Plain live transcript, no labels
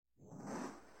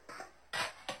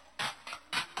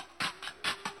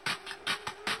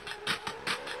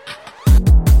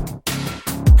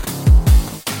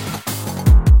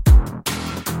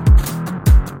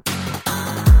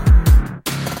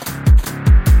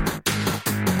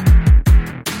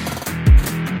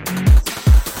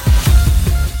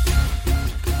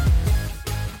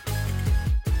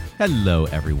Hello,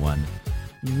 everyone.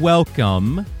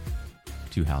 Welcome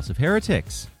to House of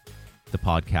Heretics, the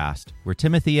podcast where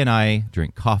Timothy and I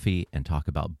drink coffee and talk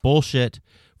about bullshit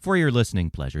for your listening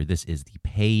pleasure. This is the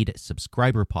paid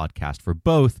subscriber podcast for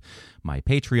both my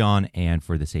Patreon and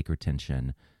for the Sacred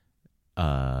Tension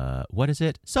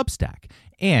Substack,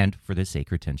 and for the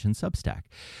Sacred Tension Substack.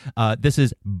 This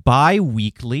is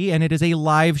bi-weekly, and it is a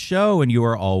live show, and you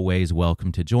are always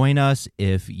welcome to join us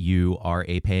if you are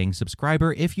a paying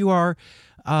subscriber. If you are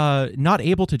not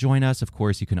able to join us, of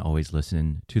course, you can always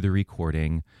listen to the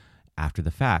recording after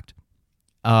the fact.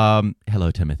 Hello,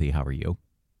 Timothy. How are you?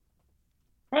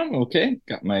 I'm okay.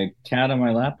 Got my cat on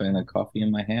my lap and a coffee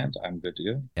in my hand. I'm good to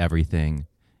go. Everything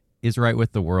is right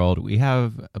with the world. We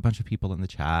have a bunch of people in the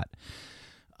chat.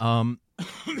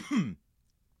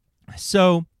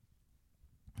 So,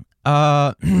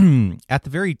 at the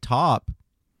very top,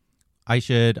 I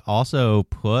should also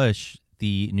push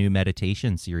the new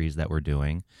meditation series that we're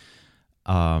doing.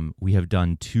 We have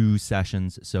done 2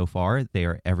 sessions so far. They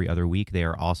are every other week. They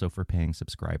are also for paying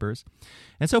subscribers.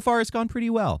 And so far, it's gone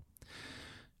pretty well.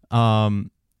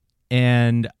 And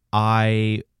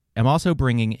I am also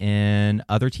bringing in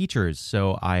other teachers.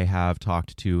 So I have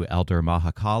talked to Elder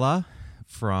Mahakala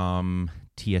from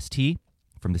TST,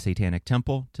 from the Satanic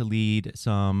Temple, to lead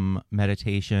some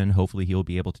meditation. Hopefully he'll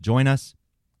be able to join us.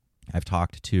 I've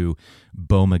talked to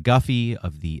Bo McGuffey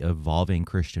of the Evolving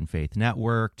Christian Faith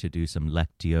Network to do some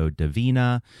Lectio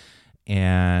Divina.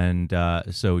 And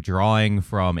so drawing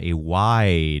from a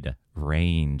wide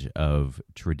range of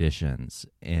traditions.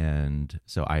 And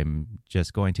so I'm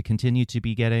just going to continue to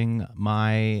be getting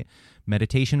my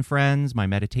meditation friends, my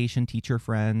meditation teacher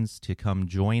friends to come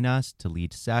join us to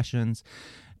lead sessions.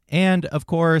 And of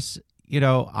course,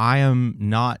 I am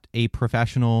not a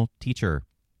professional teacher,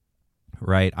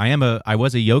 right? I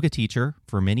was a yoga teacher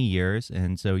for many years.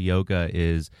 And so yoga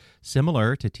is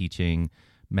similar to teaching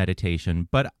meditation,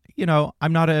 but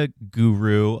I'm not a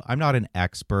guru. I'm not an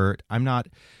expert. I'm not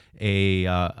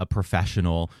a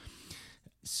professional.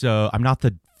 So I'm not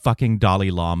the fucking Dalai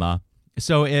Lama.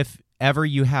 So if ever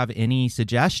you have any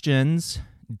suggestions,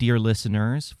 dear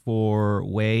listeners, for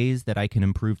ways that I can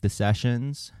improve the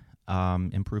sessions,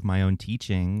 improve my own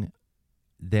teaching,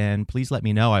 then please let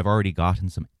me know. I've already gotten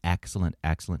some excellent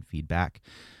feedback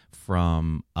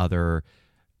from other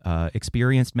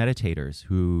experienced meditators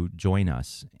who join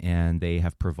us, and they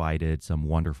have provided some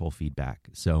wonderful feedback.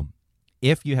 So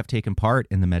if you have taken part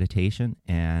in the meditation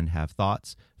and have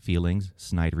thoughts, feelings,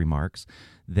 snide remarks,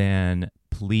 then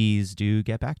please do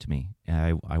get back to me.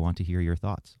 I want to hear your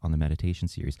thoughts on the meditation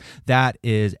series. That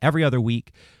is every other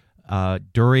week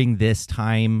during this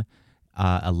time,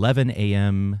 11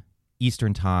 a.m.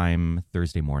 Eastern Time,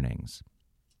 Thursday mornings.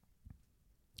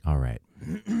 All right.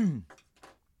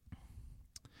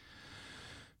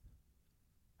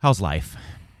 How's life?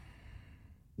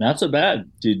 Not so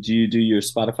bad. Did you do your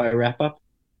Spotify wrap up?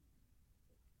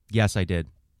 Yes, I did.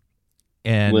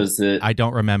 And Was it? I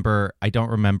don't remember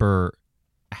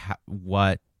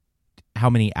how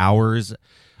many hours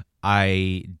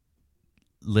I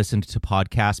listened to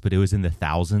podcasts, but it was in the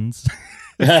thousands.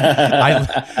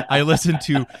 I listened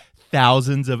to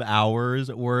thousands of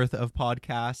hours worth of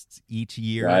podcasts each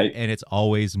year, Right. and it's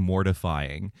always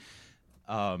mortifying.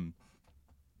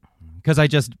 Because I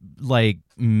just like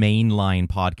mainline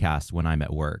podcasts when I'm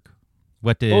at work.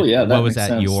 What was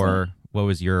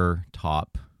your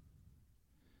top?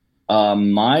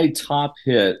 My top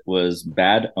hit was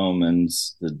Bad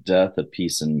Omens, The Death of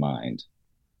Peace and Mind.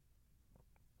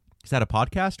 Is that a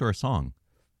podcast or a song?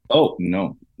 Oh,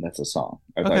 no, that's a song.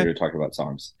 I thought you were talking about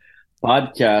songs.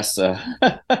 Podcast,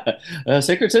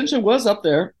 Sacred Tension was up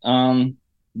there,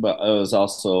 but it was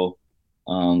also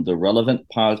the Relevant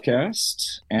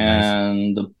podcast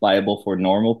and the Bible for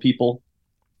Normal People.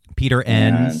 Peter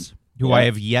Enns, who I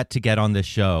have yet to get on this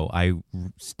show. I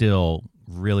still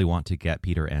really want to get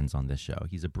Peter Enns on this show.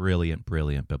 He's a brilliant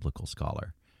biblical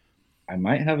scholar. I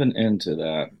might have an end to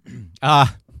that.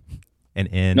 An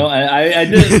end. No, I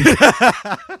didn't.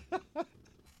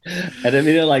 I didn't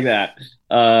mean it like that.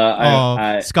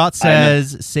 Scott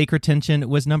says Sacred Tension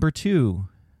was number 2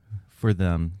 for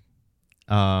them.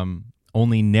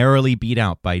 Only narrowly beat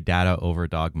out by Data Over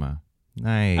Dogma.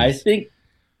 Nice.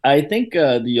 I think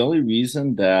the only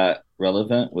reason that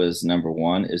Relevant was number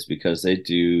 1 is because they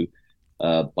do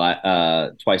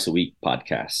twice a week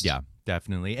podcasts. Yeah,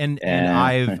 definitely. And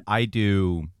I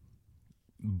do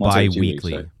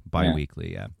bi-weekly.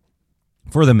 Bi-weekly, yeah.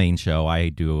 For the main show, I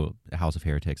do House of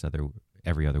Heretics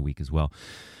every other week as well.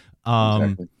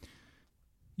 Exactly.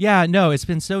 Yeah, no, it's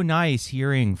been so nice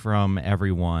hearing from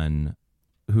everyone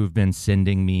who've been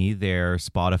sending me their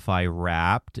Spotify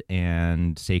Wrapped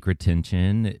and Sacred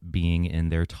Tension being in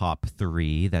their top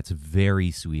 3. That's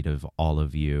very sweet of all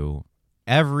of you.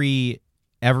 Every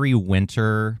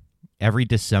winter, every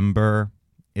December,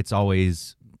 it's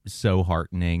always so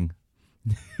heartening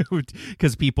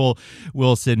because people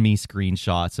will send me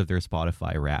screenshots of their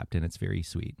Spotify Wrapped, and it's very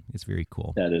sweet. It's very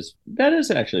cool. That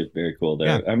is actually very cool.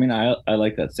 Yeah. There, I mean, I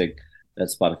like that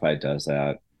Spotify does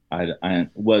that. I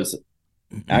was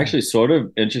actually sort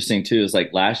of interesting too. Is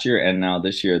like last year and now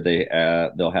this year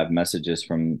they'll have messages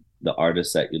from the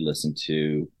artists that you listen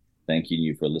to, thanking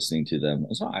you for listening to them.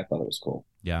 So I thought it was cool.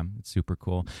 Yeah, it's super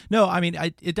cool. No, I mean,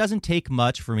 it doesn't take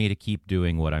much for me to keep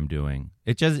doing what I'm doing.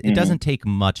 It doesn't take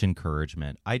much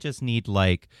encouragement. I just need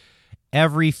like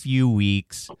every few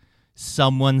weeks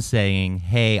someone saying,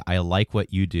 "Hey, I like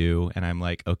what you do," and I'm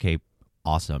like, "Okay,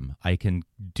 awesome. I can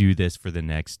do this for the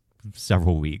next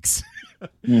several weeks."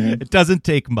 It doesn't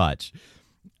take much.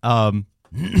 All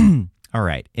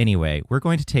right. Anyway, we're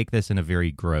going to take this in a very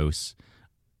gross,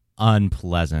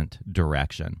 unpleasant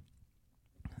direction.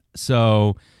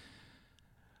 So,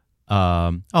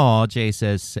 Jay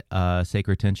says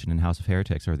Sacred Tension and House of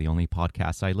Heretics are the only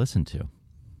podcasts I listen to.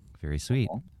 Very sweet.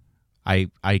 I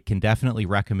can definitely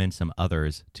recommend some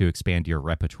others to expand your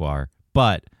repertoire,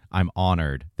 but I'm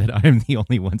honored that I'm the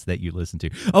only ones that you listen to.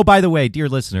 Oh, by the way, dear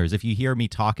listeners, if you hear me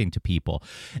talking to people,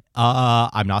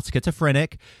 I'm not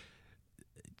schizophrenic.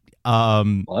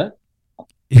 What?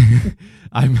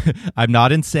 I'm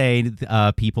not insane.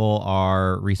 People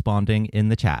are responding in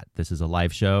the chat. This is a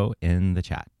live show in the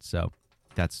chat, so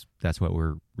that's what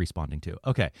we're responding to.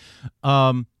 Okay,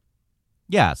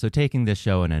 yeah. So taking this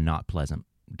show in a not pleasant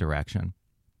direction.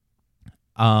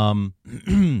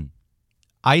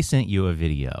 I sent you a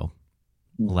video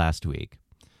last week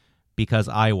because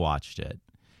I watched it.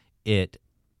 It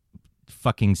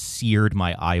fucking seared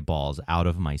my eyeballs out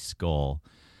of my skull.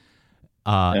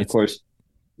 And of course,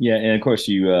 yeah, and of course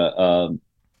you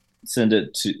send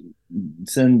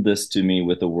this to me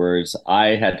with the words, "I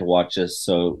had to watch this,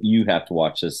 so you have to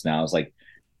watch this now." It's like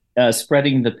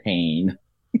spreading the pain.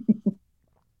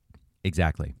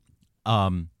 Exactly.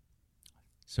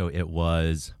 So it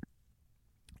was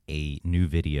a new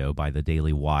video by the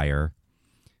Daily Wire,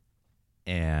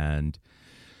 and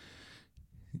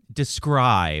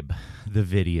describe the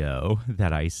video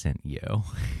that I sent you.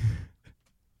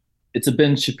 It's a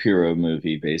Ben Shapiro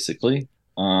movie, basically.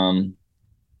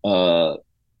 Uh,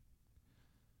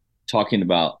 Talking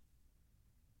about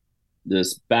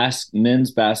this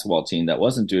men's basketball team that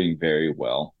wasn't doing very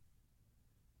well,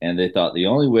 and they thought the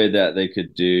only way that they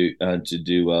could do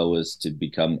well was to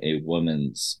become a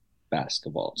women's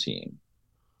basketball team.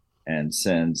 And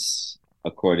since,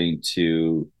 according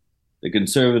to the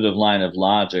conservative line of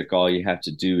logic, all you have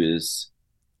to do is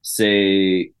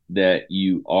say that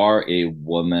you are a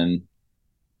woman.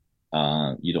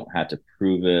 You don't have to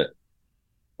prove it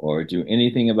or do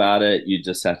anything about it. You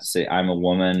just have to say, "I'm a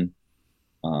woman."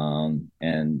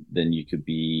 And then you could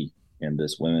be in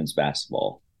this women's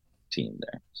basketball team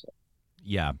there. So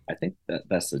Yeah. I think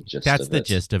that's the gist That's of the it.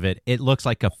 gist of it. It looks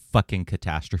like a fucking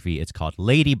catastrophe. It's called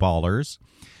Lady Ballers.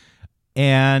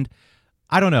 And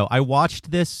I don't know. I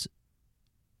watched this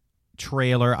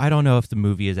trailer. I don't know if the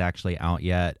movie is actually out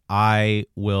yet. I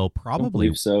will I don't probably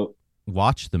believe so.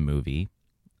 watch the movie.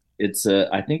 It's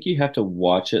I think you have to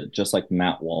watch it just like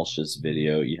Matt Walsh's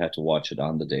video. You have to watch it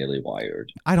on the Daily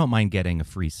Wired. I don't mind getting a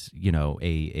free,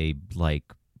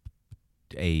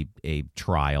 a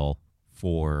trial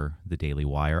for the Daily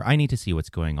Wire. I need to see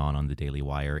what's going on the Daily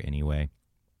Wire anyway,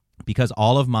 because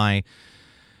all of my,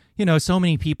 so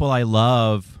many people I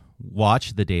love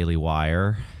watch the Daily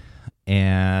Wire,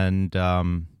 and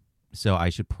so I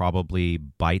should probably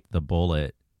bite the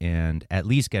bullet and at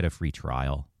least get a free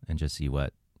trial and just see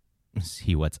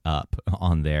what's up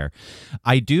on there.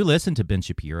 I do listen to Ben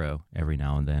Shapiro every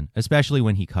now and then, especially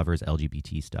when he covers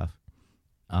LGBT stuff.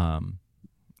 And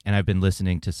I've been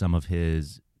listening to some of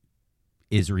his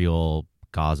Israel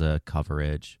Gaza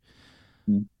coverage.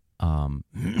 With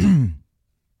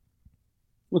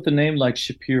a name like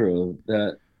Shapiro,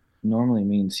 that normally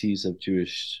means he's of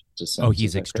Jewish descent. Oh,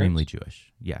 he's extremely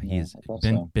Jewish. Yeah, he's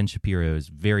so. Ben Shapiro is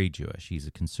very Jewish. He's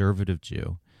a conservative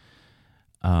Jew.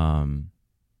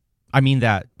 I mean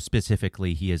that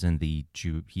specifically. He is in the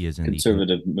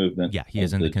conservative movement. Yeah, he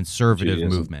is in the conservative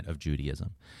movement of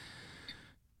Judaism.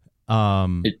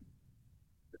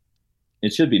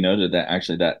 It should be noted that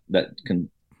actually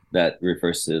that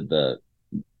refers to the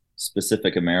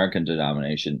specific American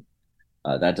denomination.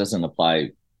 That doesn't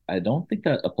apply. I don't think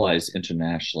that applies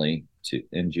internationally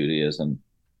in Judaism.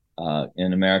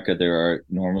 In America, there are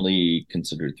normally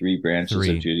considered three branches of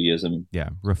Three. Judaism: Yeah.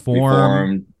 Reform.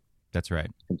 Reformed, That's right.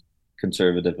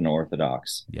 Conservative, and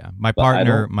Orthodox. Yeah. But I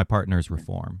don't, My partner's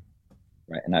reform.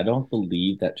 right, and I don't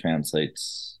believe that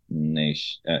translates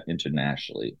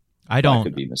internationally. I But I don't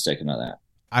could be mistaken on that.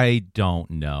 I don't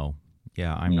know.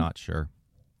 Yeah, I'm Mm, not sure.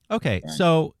 Okay, right.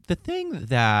 so the thing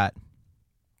that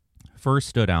first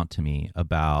stood out to me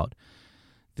about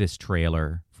this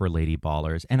trailer for Lady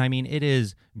Ballers, and I mean it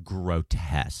is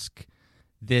grotesque.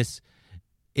 This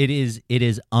it is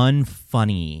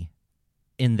unfunny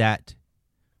in that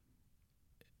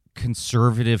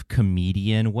conservative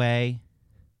comedian way,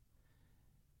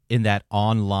 in that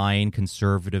online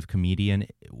conservative comedian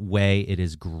way. It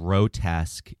is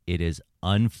grotesque. It is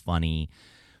unfunny.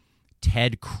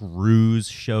 Ted Cruz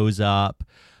shows up.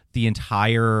 The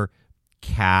entire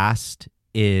cast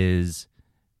is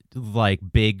like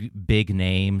big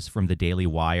names from the Daily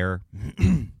Wire.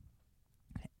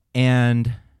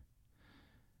 And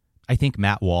I think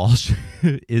Matt Walsh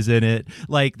is in it.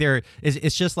 Like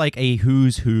it's just like a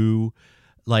who's who.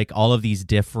 Like all of these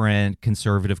different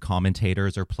conservative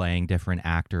commentators are playing different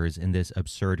actors in this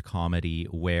absurd comedy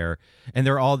and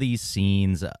there are all these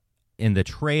scenes in the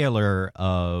trailer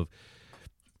of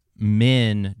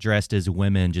men dressed as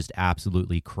women just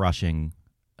absolutely crushing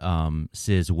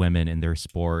cis women in their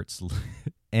sports.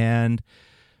 And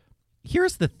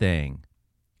here's the thing.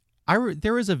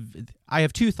 I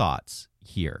have two thoughts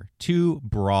here, two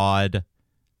broad,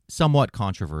 somewhat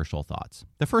controversial thoughts.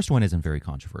 The first one isn't very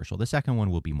controversial. The second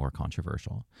one will be more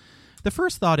controversial. The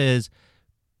first thought is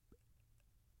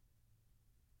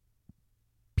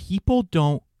people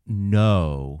don't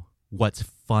know what's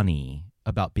funny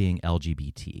about being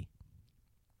LGBT.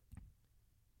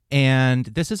 And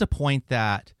this is a point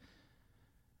that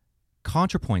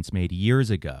ContraPoints made years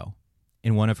ago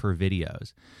in one of her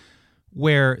videos,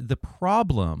 where the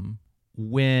problem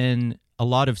when a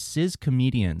lot of cis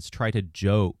comedians try to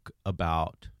joke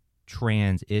about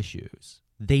trans issues,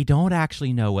 they don't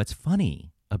actually know what's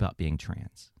funny about being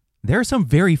trans. There are some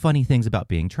very funny things about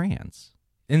being trans,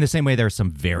 in the same way there are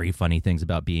some very funny things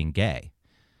about being gay.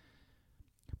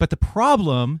 But the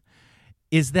problem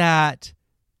is that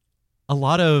a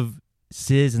lot of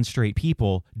cis and straight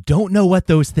people don't know what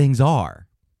those things are.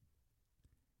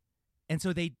 And so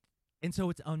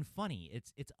it's unfunny.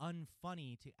 It's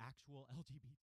unfunny to actual LGBT